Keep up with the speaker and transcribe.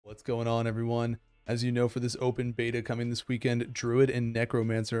What's going on, everyone? As you know, for this open beta coming this weekend, Druid and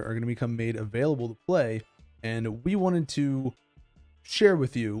Necromancer are going to become made available to play, and we wanted to share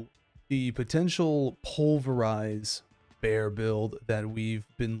with you the potential Pulverize bear build that we've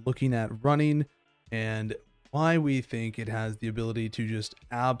been looking at running, and why we think it has the ability to just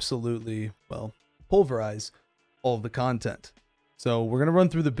absolutely, well, pulverize all of the content. So we're going to run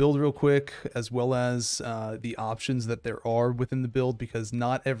through the build real quick, as well as the options that there are within the build, because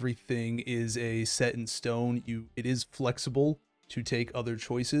not everything is a set in stone. It is flexible to take other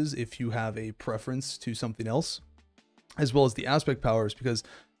choices if you have a preference to something else, as well as the aspect powers, because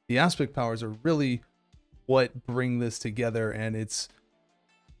the aspect powers are really what bring this together, and it's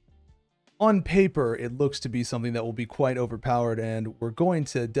on paper it looks to be something that will be quite overpowered, and we're going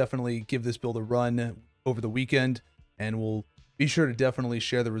to definitely give this build a run over the weekend, and we'll be sure to definitely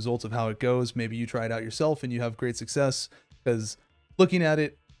share the results of how it goes. Maybe you try it out yourself and you have great success, because looking at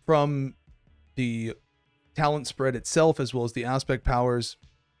it from the talent spread itself as well as the aspect powers,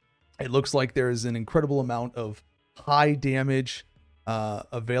 it looks like there is an incredible amount of high damage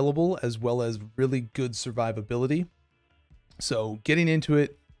available, as well as really good survivability. So getting into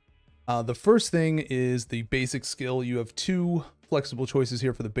it, the first thing is the basic skill. You have two flexible choices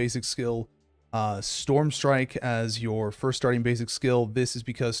here for the basic skill. Storm Strike as your first starting basic skill. This is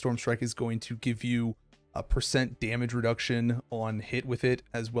because Storm Strike is going to give you a % damage reduction on hit with it,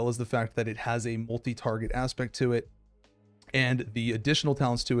 as well as the fact that it has a multi-target aspect to it. And the additional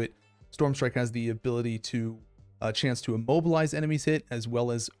talents to it, Storm Strike has the ability to chance to immobilize enemies hit, as well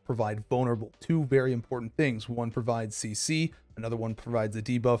as provide vulnerable. Two very important things. One provides CC, another one provides a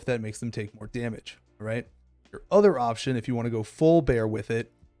debuff that makes them take more damage. All right. Your other option, if you want to go full bear with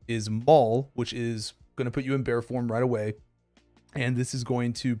it, is Maul, which is going to put you in bear form right away. And this is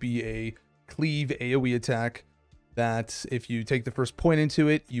going to be a cleave AoE attack that if you take the first point into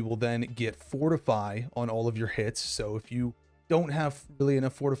it, you will then get Fortify on all of your hits. So if you don't have really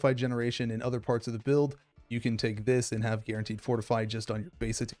enough Fortify generation in other parts of the build, you can take this and have guaranteed Fortify just on your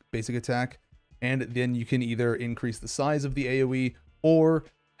basic attack. And then you can either increase the size of the AoE or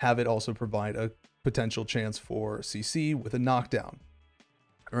have it also provide a potential chance for CC with a knockdown.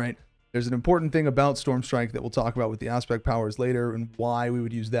 All right, there's an important thing about Storm Strike that we'll talk about with the aspect powers later, and why we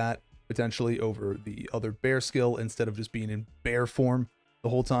would use that potentially over the other bear skill instead of just being in bear form the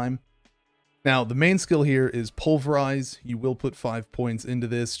whole time. Now, the main skill here is Pulverize. You will put 5 points into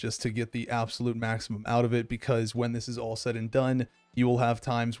this just to get the absolute maximum out of it, because when this is all said and done, you will have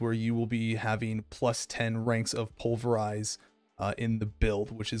times where you will be having +10 ranks of Pulverize in the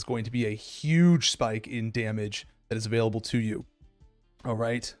build, which is going to be a huge spike in damage that is available to you. All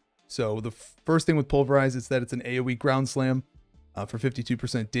right, so the first thing with Pulverize is that it's an AoE ground slam for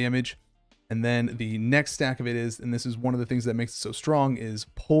 52% damage. And then the next stack of it is, and this is one of the things that makes it so strong, is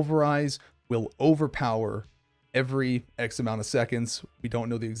Pulverize will overpower every X amount of seconds. We don't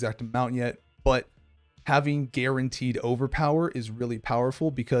know the exact amount yet, but having guaranteed overpower is really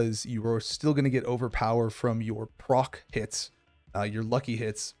powerful, because you are still going to get overpower from your proc hits, your lucky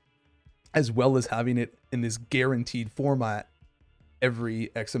hits, as well as having it in this guaranteed format every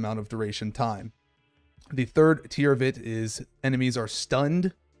X amount of duration time. The third tier of it is enemies are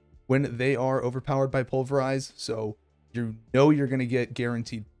stunned when they are overpowered by Pulverize. So you know you're going to get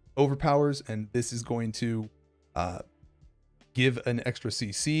guaranteed overpowers, and this is going to give an extra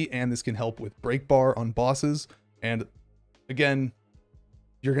CC, and this can help with break bar on bosses. And again,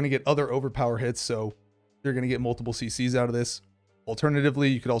 you're going to get other overpower hits, so you're going to get multiple CCs out of this. Alternatively,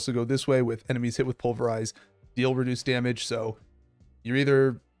 you could also go this way with enemies hit with Pulverize, deal reduced damage. So you're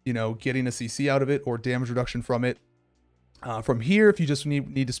either, you know, getting a CC out of it or damage reduction from it. From here, if you just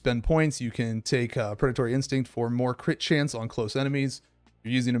need to spend points, you can take Predatory Instinct for more crit chance on close enemies.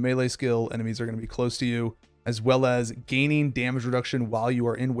 You're using a melee skill, enemies are going to be close to you, as well as gaining damage reduction while you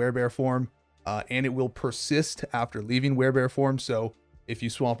are in werebear form, and it will persist after leaving werebear form. So if you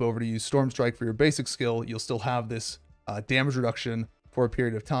swap over to use Storm Strike for your basic skill, you'll still have this damage reduction for a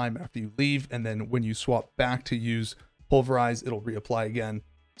period of time after you leave, and then when you swap back to use Pulverize, it'll reapply again.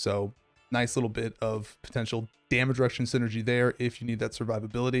 So nice little bit of potential damage reduction synergy there if you need that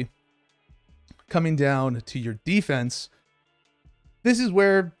survivability. Coming down to your defense, this is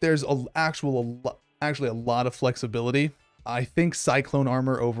where there's actually a lot of flexibility. I think Cyclone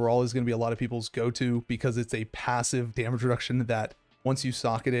Armor overall is going to be a lot of people's go-to, because it's a passive damage reduction that once you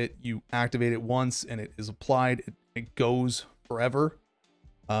socket it, you activate it once and it is applied. It goes forever.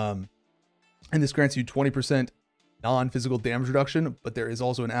 And this grants you 20% non-physical damage reduction, but there is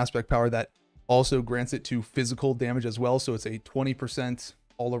also an aspect power that also grants it to physical damage as well. So it's a 20%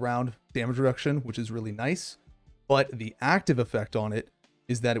 all around damage reduction, which is really nice. But the active effect on it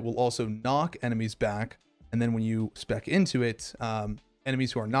is that it will also knock enemies back. And then when you spec into it,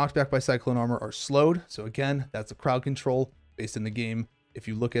 enemies who are knocked back by Cyclone Armor are slowed. So again, that's a crowd control based in the game. If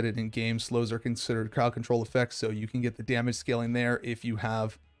you look at it in game, slows are considered crowd control effects. So you can get the damage scaling there if you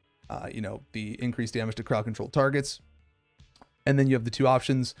have, the increased damage to crowd control targets. And then you have the two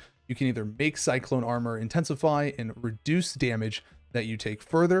options. You can either make Cyclone Armor intensify and reduce damage that you take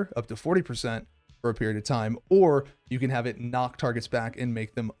further, up to 40% for a period of time, or you can have it knock targets back and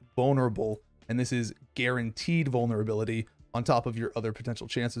make them vulnerable. And this is guaranteed vulnerability on top of your other potential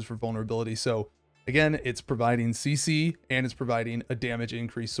chances for vulnerability. So again, it's providing CC and it's providing a damage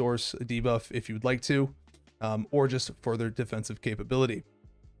increase source, a debuff if you'd like to, or just further defensive capability.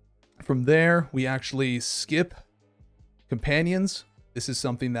 From there, we actually skip companions. This is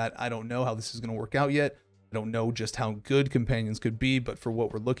something that I don't know how this is going to work out yet. I don't know just how good companions could be, but for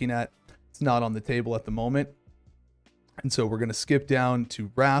what we're looking at, it's not on the table at the moment. And so we're going to skip down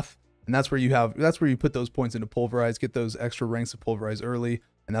to Wrath, and that's where you put those points into Pulverize, get those extra ranks of Pulverize early,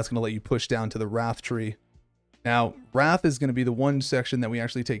 and that's going to let you push down to the Wrath tree. Now, Wrath is going to be the one section that we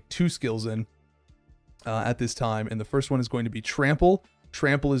actually take 2 skills in at this time, and the first one is going to be Trample.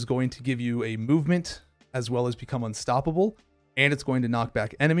 Trample is going to give you a movement as well as become unstoppable, and it's going to knock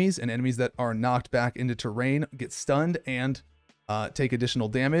back enemies, and enemies that are knocked back into terrain get stunned and take additional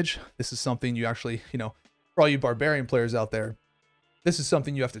damage. This is something you actually, for all you barbarian players out there, this is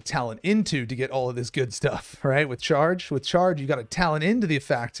something you have to talent into to get all of this good stuff, right? With charge, you got to talent into the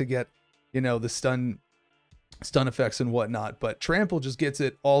effect to get, the stun effects and whatnot. But Trample just gets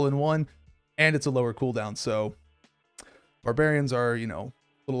it all in one, and it's a lower cooldown. So barbarians are, a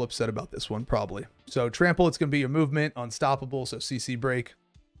little upset about this one probably. So Trample, it's going to be your movement, unstoppable, so CC break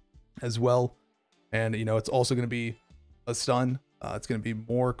as well. And, it's also going to be a stun. It's going to be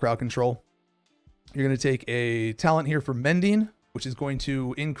more crowd control. You're going to take a talent here for Mending, which is going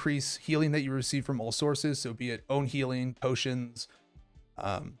to increase healing that you receive from all sources. So be it own healing, potions.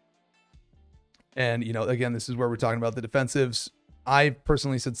 And, again, this is where we're talking about the defensives. I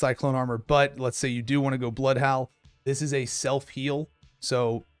personally said Cyclone Armor, but let's say you do want to go Blood Howl. This is a self-heal.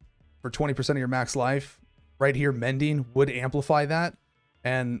 So for 20% of your max life, right here, Mending would amplify that.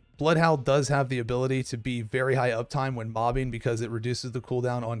 And Blood Howl does have the ability to be very high uptime when mobbing because it reduces the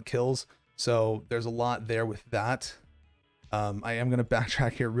cooldown on kills. So there's a lot there with that. I am going to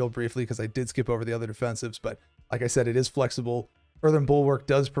backtrack here real briefly because I did skip over the other defensives, but like I said, it is flexible. Further Bulwark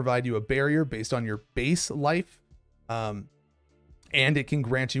does provide you a barrier based on your base life, and it can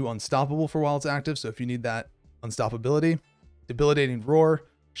grant you unstoppable for while it's active. So if you need that unstoppability, Debilitating Roar,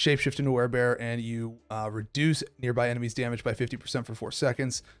 shapeshift into Werebear, and you reduce nearby enemies' damage by 50% for 4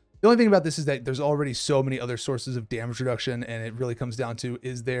 seconds. The only thing about this is that there's already so many other sources of damage reduction, and it really comes down to,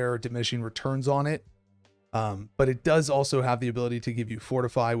 is there diminishing returns on it? But it does also have the ability to give you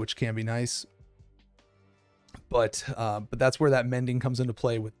Fortify, which can be nice. But that's where that Mending comes into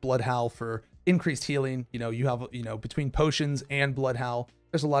play with Blood Howl for increased healing. You have, between potions and Blood Howl,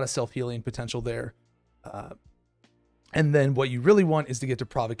 there's a lot of self-healing potential there. And then what you really want is to get to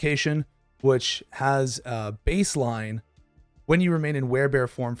Provocation, which has a baseline. When you remain in Werebear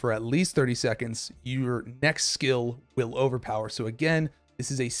form for at least 30 seconds, your next skill will overpower. So again,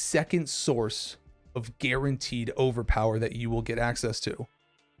 this is a second source of guaranteed overpower that you will get access to.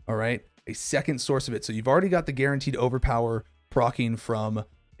 All right, a second source of it. So you've already got the guaranteed overpower proccing from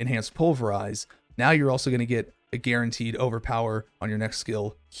Enhanced Pulverize. Now you're also going to get a guaranteed overpower on your next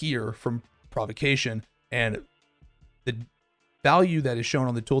skill here from Provocation. And the value that is shown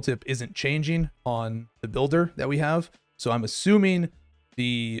on the tooltip isn't changing on the builder that we have. So I'm assuming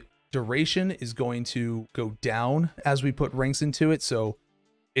the duration is going to go down as we put ranks into it. So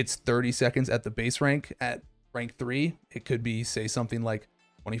it's 30 seconds at the base rank. At rank 3, it could be, say, something like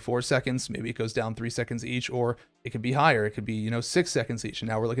 24 seconds. Maybe it goes down 3 seconds each, or it could be higher. It could be, 6 seconds each. And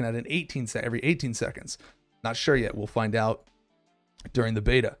now we're looking at every 18 seconds. Not sure yet. We'll find out during the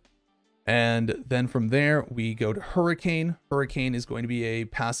beta. And then from there, we go to Hurricane. Hurricane is going to be a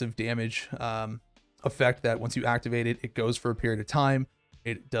passive damage effect that once you activate it, it goes for a period of time.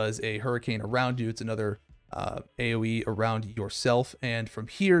 It does a hurricane around you. It's another AoE around yourself. And from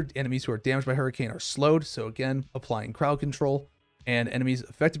here, enemies who are damaged by Hurricane are slowed. So again, applying crowd control, and enemies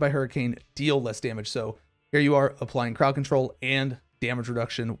affected by Hurricane deal less damage. So here you are applying crowd control and damage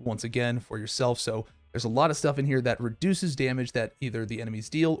reduction once again for yourself. So there's a lot of stuff in here that reduces damage that either the enemies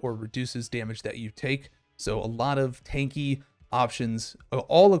deal or reduces damage that you take. So a lot of tanky options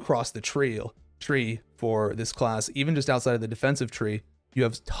all across the tree for this class. Even just outside of the defensive tree, you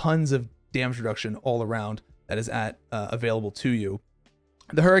have tons of damage reduction all around that is available to you.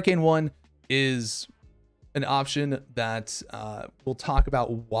 The Hurricane one is an option that we'll talk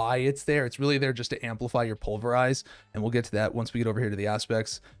about why it's there. It's really there just to amplify your Pulverize, and we'll get to that once we get over here to the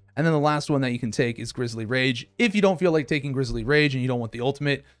aspects. And then the last one that you can take is Grizzly Rage. If you don't feel like taking Grizzly Rage and you don't want the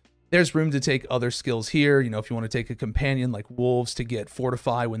ultimate, there's room to take other skills here. You know, if you want to take a companion like Wolves to get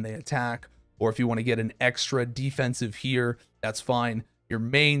Fortify when they attack, or if you want to get an extra defensive here, that's fine. Your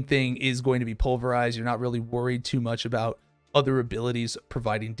main thing is going to be Pulverize. You're not really worried too much about other abilities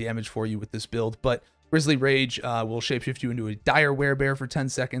providing damage for you with this build, but Grizzly Rage will shapeshift you into a dire werebear for 10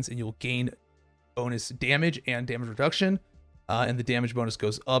 seconds, and you'll gain bonus damage and damage reduction. And the damage bonus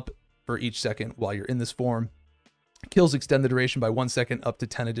goes up for each second while you're in this form. Kills extend the duration by 1 second up to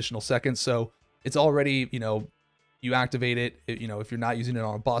 10 additional seconds. So it's already, you know, you activate it, you know, if you're not using it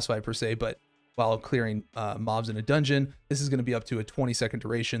on a boss fight per se, but while clearing mobs in a dungeon, this is going to be up to a 20-second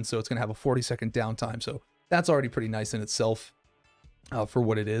duration. So it's going to have a 40-second downtime. So that's already pretty nice in itself for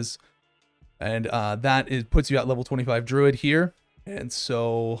what it is. And puts you at level 25 Druid here. And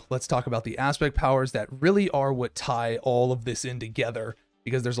so let's talk about the aspect powers that really are what tie all of this in together,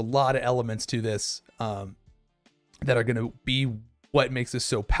 because there's a lot of elements to this that are going to be what makes this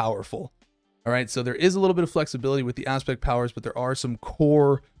so powerful. All right, so there is a little bit of flexibility with the aspect powers, but there are some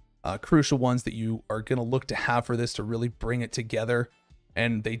core crucial ones that you are going to look to have for this to really bring it together.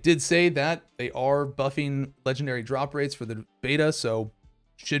 And they did say that they are buffing legendary drop rates for the beta, so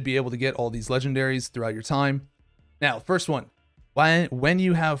should be able to get all these legendaries throughout your time. Now, first one, when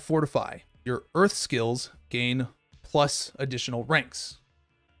you have Fortify, your Earth skills gain plus additional ranks.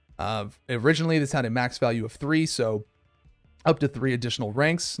 Originally, this had a max value of 3, so up to 3 additional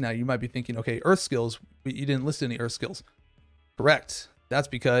ranks. Now, you might be thinking, okay, Earth skills, you didn't list any Earth skills. Correct. That's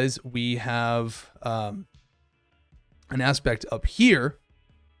because we have an aspect up here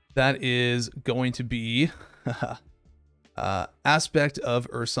that is going to be aspect of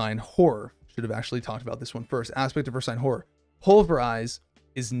Ursine Horror. Should have actually talked about this one first. Aspect of Ursine Horror. Pulverize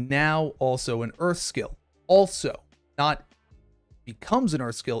is now also an Earth skill. Also, not becomes an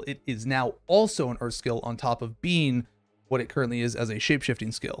Earth skill, it is now also an Earth skill on top of being what it currently is as a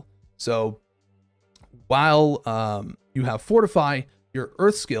shapeshifting skill. So while you have Fortify, your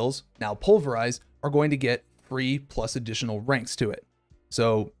Earth skills, now Pulverize, are going to get 3 plus additional ranks to it.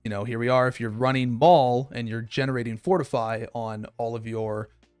 So, you know, here we are. If you're running Maul and you're generating Fortify on all of your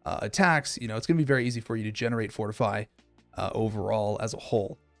attacks, you know, it's going to be very easy for you to generate Fortify overall as a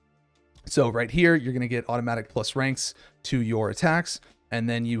whole. So right here, you're going to get automatic plus ranks to your attacks. And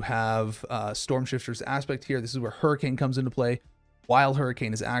then you have Stormshifter's aspect here. This is where Hurricane comes into play. While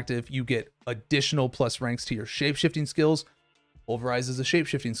Hurricane is active, you get additional plus ranks to your shapeshifting skills. Pulverize is a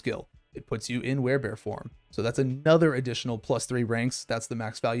shapeshifting skill. It puts you in werebear form. So that's another additional plus 3 ranks. That's the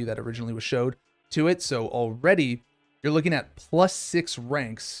max value that originally was showed to it. So already you're looking at plus 6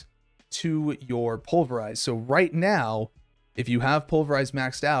 ranks to your Pulverize. So right now, if you have Pulverize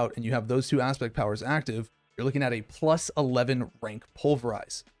maxed out and you have those 2 aspect powers active, you're looking at a plus 11 rank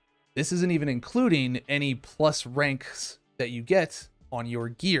Pulverize. This isn't even including any plus ranks that you get on your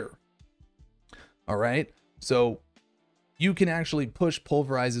gear. All right. So you can actually push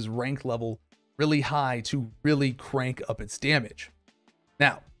Pulverize's rank level really high to really crank up its damage.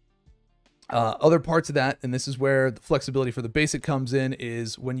 Now, other parts of that, and this is where the flexibility for the basic comes in,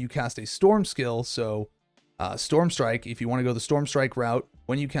 is when you cast a Storm skill. So Storm Strike, if you want to go the Storm Strike route,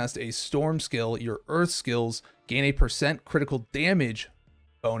 when you cast a Storm skill, your Earth skills gain a % critical damage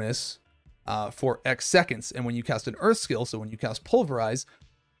bonus for X seconds. And when you cast an Earth skill, so when you cast Pulverize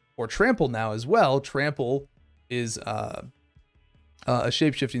or Trample now as well, Trample is a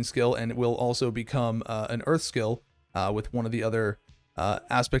shapeshifting skill, and it will also become an Earth skill with one of the other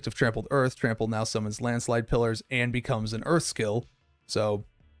aspect of Trampled Earth. Trample now summons Landslide Pillars and becomes an Earth skill. So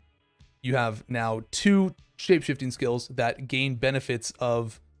you have now 2 shapeshifting skills that gain benefits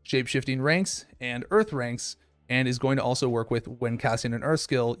of shapeshifting ranks and Earth ranks, and is going to also work with, when casting an Earth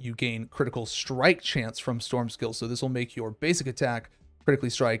skill, you gain critical strike chance from Storm skills. So this will make your basic attack critically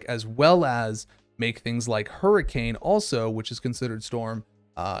strike, as well as make things like Hurricane also, which is considered Storm,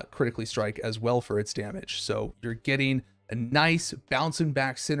 critically strike as well for its damage. So you're getting a nice bouncing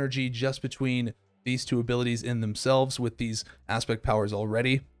back synergy just between these 2 abilities in themselves with these aspect powers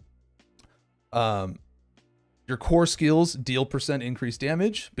already. Your core skills deal % increased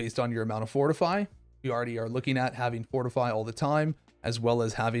damage based on your amount of Fortify. You already are looking at having Fortify all the time, as well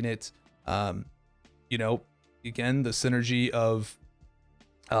as having it, you know, again, the synergy of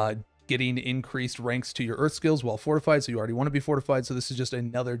getting increased ranks to your Earth skills while fortified. So you already want to be fortified. So this is just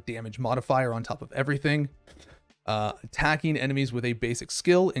another damage modifier on top of everything. Attacking enemies with a basic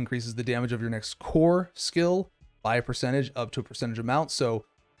skill increases the damage of your next core skill by a percentage up to a percentage amount. So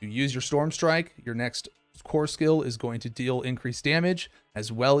you use your Storm Strike, your next core skill is going to deal increased damage,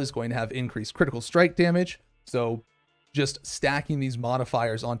 as well as going to have increased critical strike damage. So just stacking these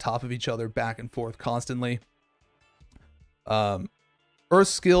modifiers on top of each other back and forth constantly. Earth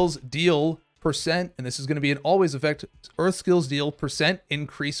skills deal percent, and this is going to be an always effect. Earth skills deal percent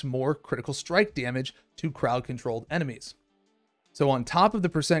increase more critical strike damage to crowd controlled enemies. So on top of the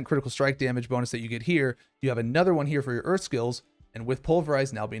percent critical strike damage bonus that you get here, you have another one here for your earth skills. And with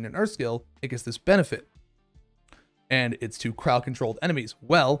Pulverize now being an earth skill, it gets this benefit. And it's to crowd controlled enemies.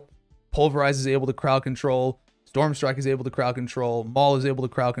 Well, Pulverize is able to crowd control, Stormstrike is able to crowd control, Maul is able to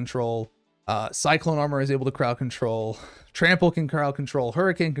crowd control, Cyclone Armor is able to crowd control, Trample can crowd control,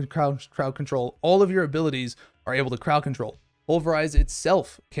 Hurricane can crowd control. All of your abilities are able to crowd control. Pulverize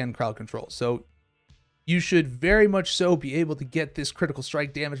itself can crowd control. So you should very much so be able to get this critical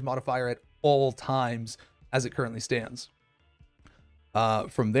strike damage modifier at all times as it currently stands.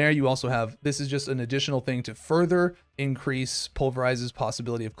 From there, you also have, this is just an additional thing to further increase Pulverize's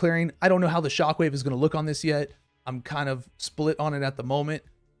possibility of clearing. I don't know how the shockwave is going to look on this yet. I'm kind of split on it at the moment.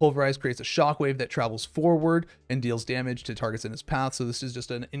 Pulverize creates a shockwave that travels forward and deals damage to targets in its path. So this is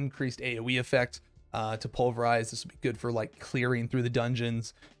just an increased AoE effect to Pulverize. This would be good for like clearing through the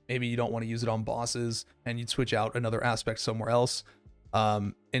dungeons. Maybe you don't want to use it on bosses and you'd switch out another aspect somewhere else.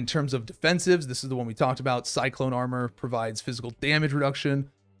 In terms of defensives, this is the one we talked about. Cyclone Armor provides physical damage reduction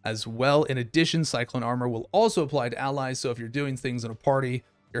as well. In addition, Cyclone Armor will also apply to allies. So if you're doing things in a party,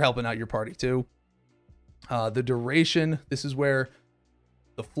 you're helping out your party too. The duration, this is where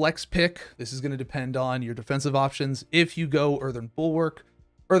the flex pick, this is going to depend on your defensive options. If you go Earthen Bulwark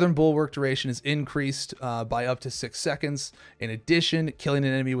duration is increased by up to 6 seconds. In addition, killing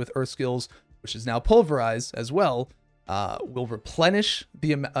an enemy with earth skills, which is now Pulverize as well, will replenish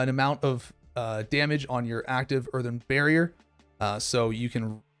an amount of damage on your active earthen barrier. So you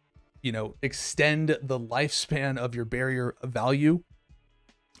can, extend the lifespan of your barrier value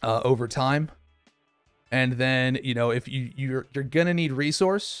over time. And then, if you're gonna need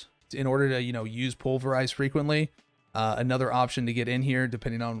resource in order to, use Pulverize frequently. Another option to get in here,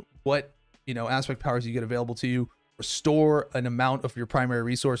 depending on what, aspect powers you get available to you, restore an amount of your primary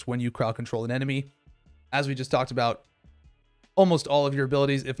resource when you crowd control an enemy. As we just talked about, almost all of your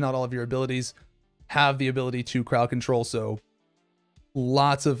abilities, if not all of your abilities, have the ability to crowd control. So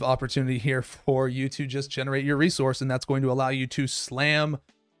lots of opportunity here for you to just generate your resource, and that's going to allow you to slam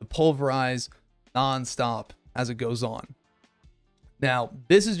the Pulverize non-stop as it goes on. Now,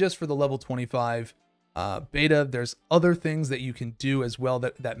 this is just for the level 25 beta. There's other things that you can do as well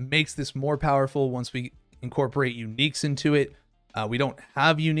that makes this more powerful once we incorporate uniques into it. We don't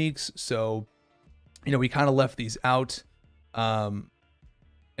have uniques, so we kind of left these out.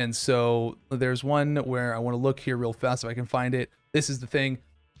 And so there's one where I want to look here real fast if I can find it. This is the thing.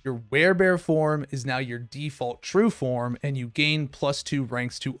 Your werebear form is now your default true form, and you gain +2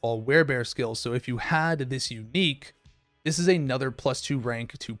 ranks to all werebear skills. So if you had this unique, this is another +2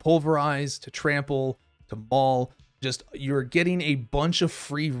 rank to Pulverize, to Trample, to Maul. Just, you're getting a bunch of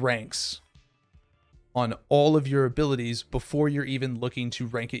free ranks on all of your abilities before you're even looking to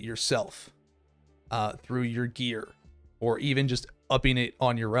rank it yourself through your gear, or even just upping it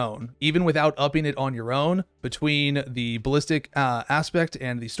on your own. Even without upping it on your own, between the ballistic aspect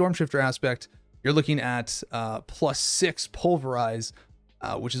and the stormshifter aspect, you're looking at +6 Pulverize,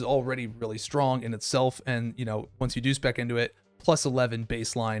 which is already really strong in itself. And once you do spec into it, +11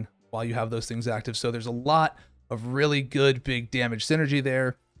 baseline while you have those things active. So there's a lot of really good big damage synergy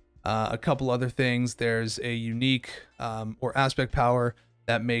there. A couple other things. There's a unique or aspect power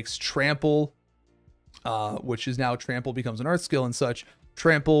that makes Trample, which is now Trample becomes an earth skill and such.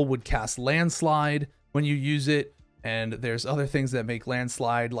 Trample would cast Landslide when you use it, and there's other things that make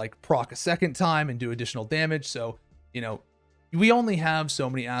Landslide like proc a second time and do additional damage. So we only have so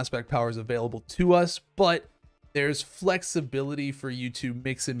many aspect powers available to us, but there's flexibility for you to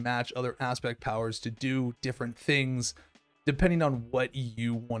mix and match other aspect powers to do different things depending on what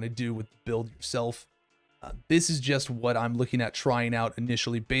you want to do with the build yourself. This is just what I'm looking at trying out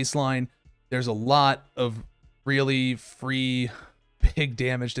initially baseline. There's a lot of really free big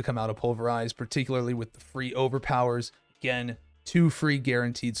damage to come out of Pulverize, particularly with the free overpowers. Again, 2 free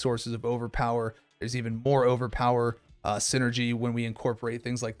guaranteed sources of overpower. There's even more overpower synergy when we incorporate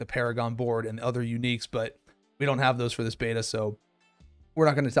things like the Paragon board and other uniques, but we don't have those for this beta, so we're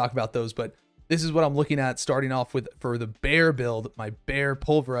not going to talk about those. But this is what I'm looking at starting off with for the bear build, my bear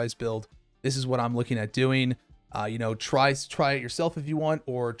Pulverize build. This is what I'm looking at doing. Try it yourself if you want,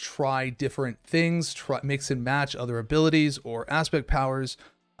 or try different things, mix and match other abilities or aspect powers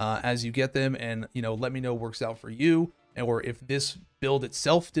as you get them, and let me know what works out for you, or if this build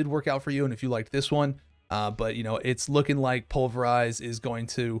itself did work out for you, and if you liked this one. But you know, it's looking like Pulverize is going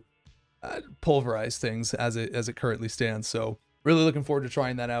to pulverize things as it currently stands. So really looking forward to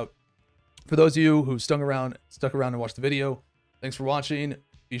trying that out. For those of you who stuck around and watched the video, thanks for watching.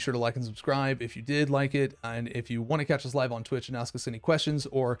 Be sure to like and subscribe if you did like it. And if you want to catch us live on Twitch and ask us any questions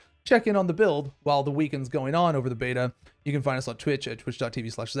or check in on the build while the weekend's going on over the beta, you can find us on Twitch at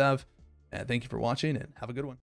twitch.tv/Zav. And thank you for watching and have a good one.